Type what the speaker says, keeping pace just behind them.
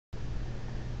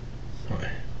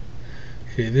Alright.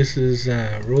 Okay, this is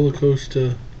Roller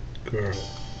Coaster Girl.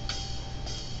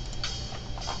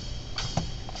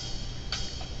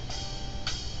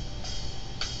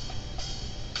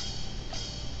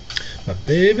 My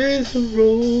baby's a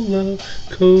roller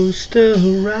coaster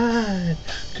ride,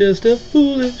 just a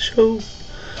foolish hope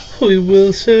we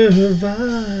will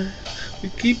survive. We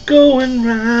keep going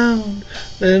round,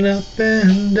 then up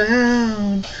and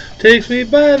down. Takes me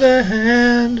by the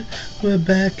hand, we're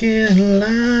back in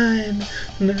line.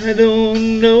 And I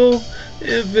don't know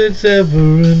if it's ever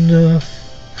enough.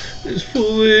 This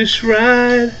foolish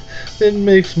ride that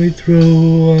makes me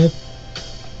throw up.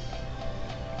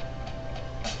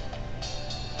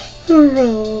 A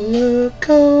roller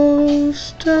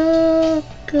coaster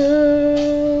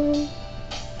girl.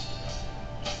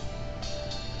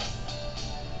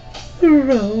 A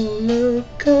roller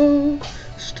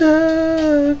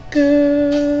coaster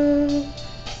girl.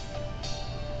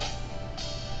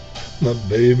 My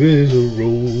baby's a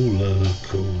roller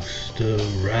coaster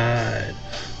ride,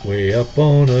 way up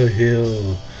on a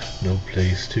hill, no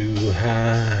place to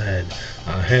hide.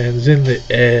 Our hands in the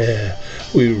air,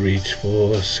 we reach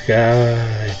for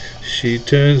sky. She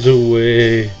turns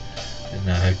away,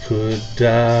 and I could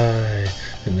die.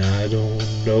 And I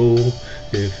don't know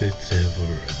if it's ever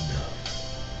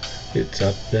enough. It's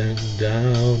up and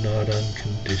down, not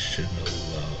unconditional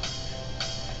love.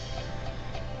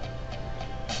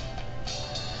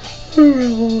 A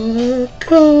roller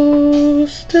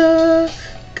coaster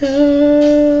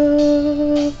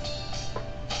girl.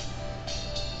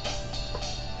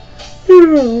 A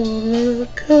roller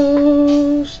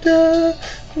coaster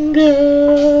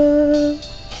girl.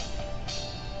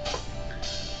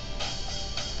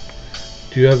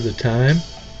 Do you have the time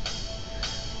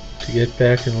to get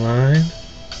back in line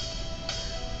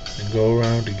and go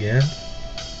around again?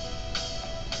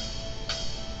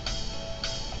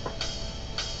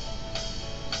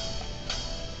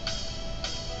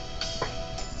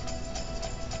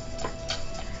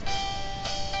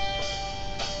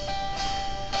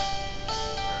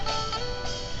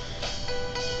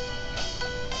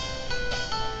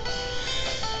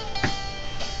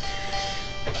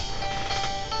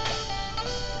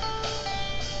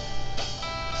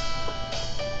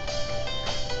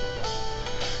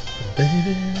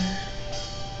 Baby,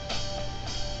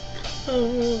 a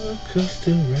roller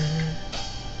coaster ride.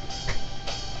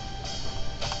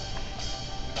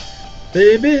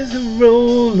 Baby's a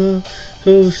roller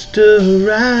coaster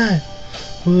ride.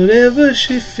 Whatever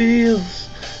she feels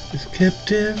is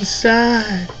kept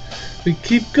inside. We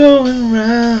keep going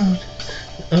round,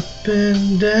 up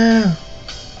and down.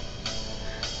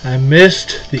 I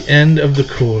missed the end of the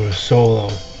chorus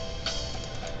solo.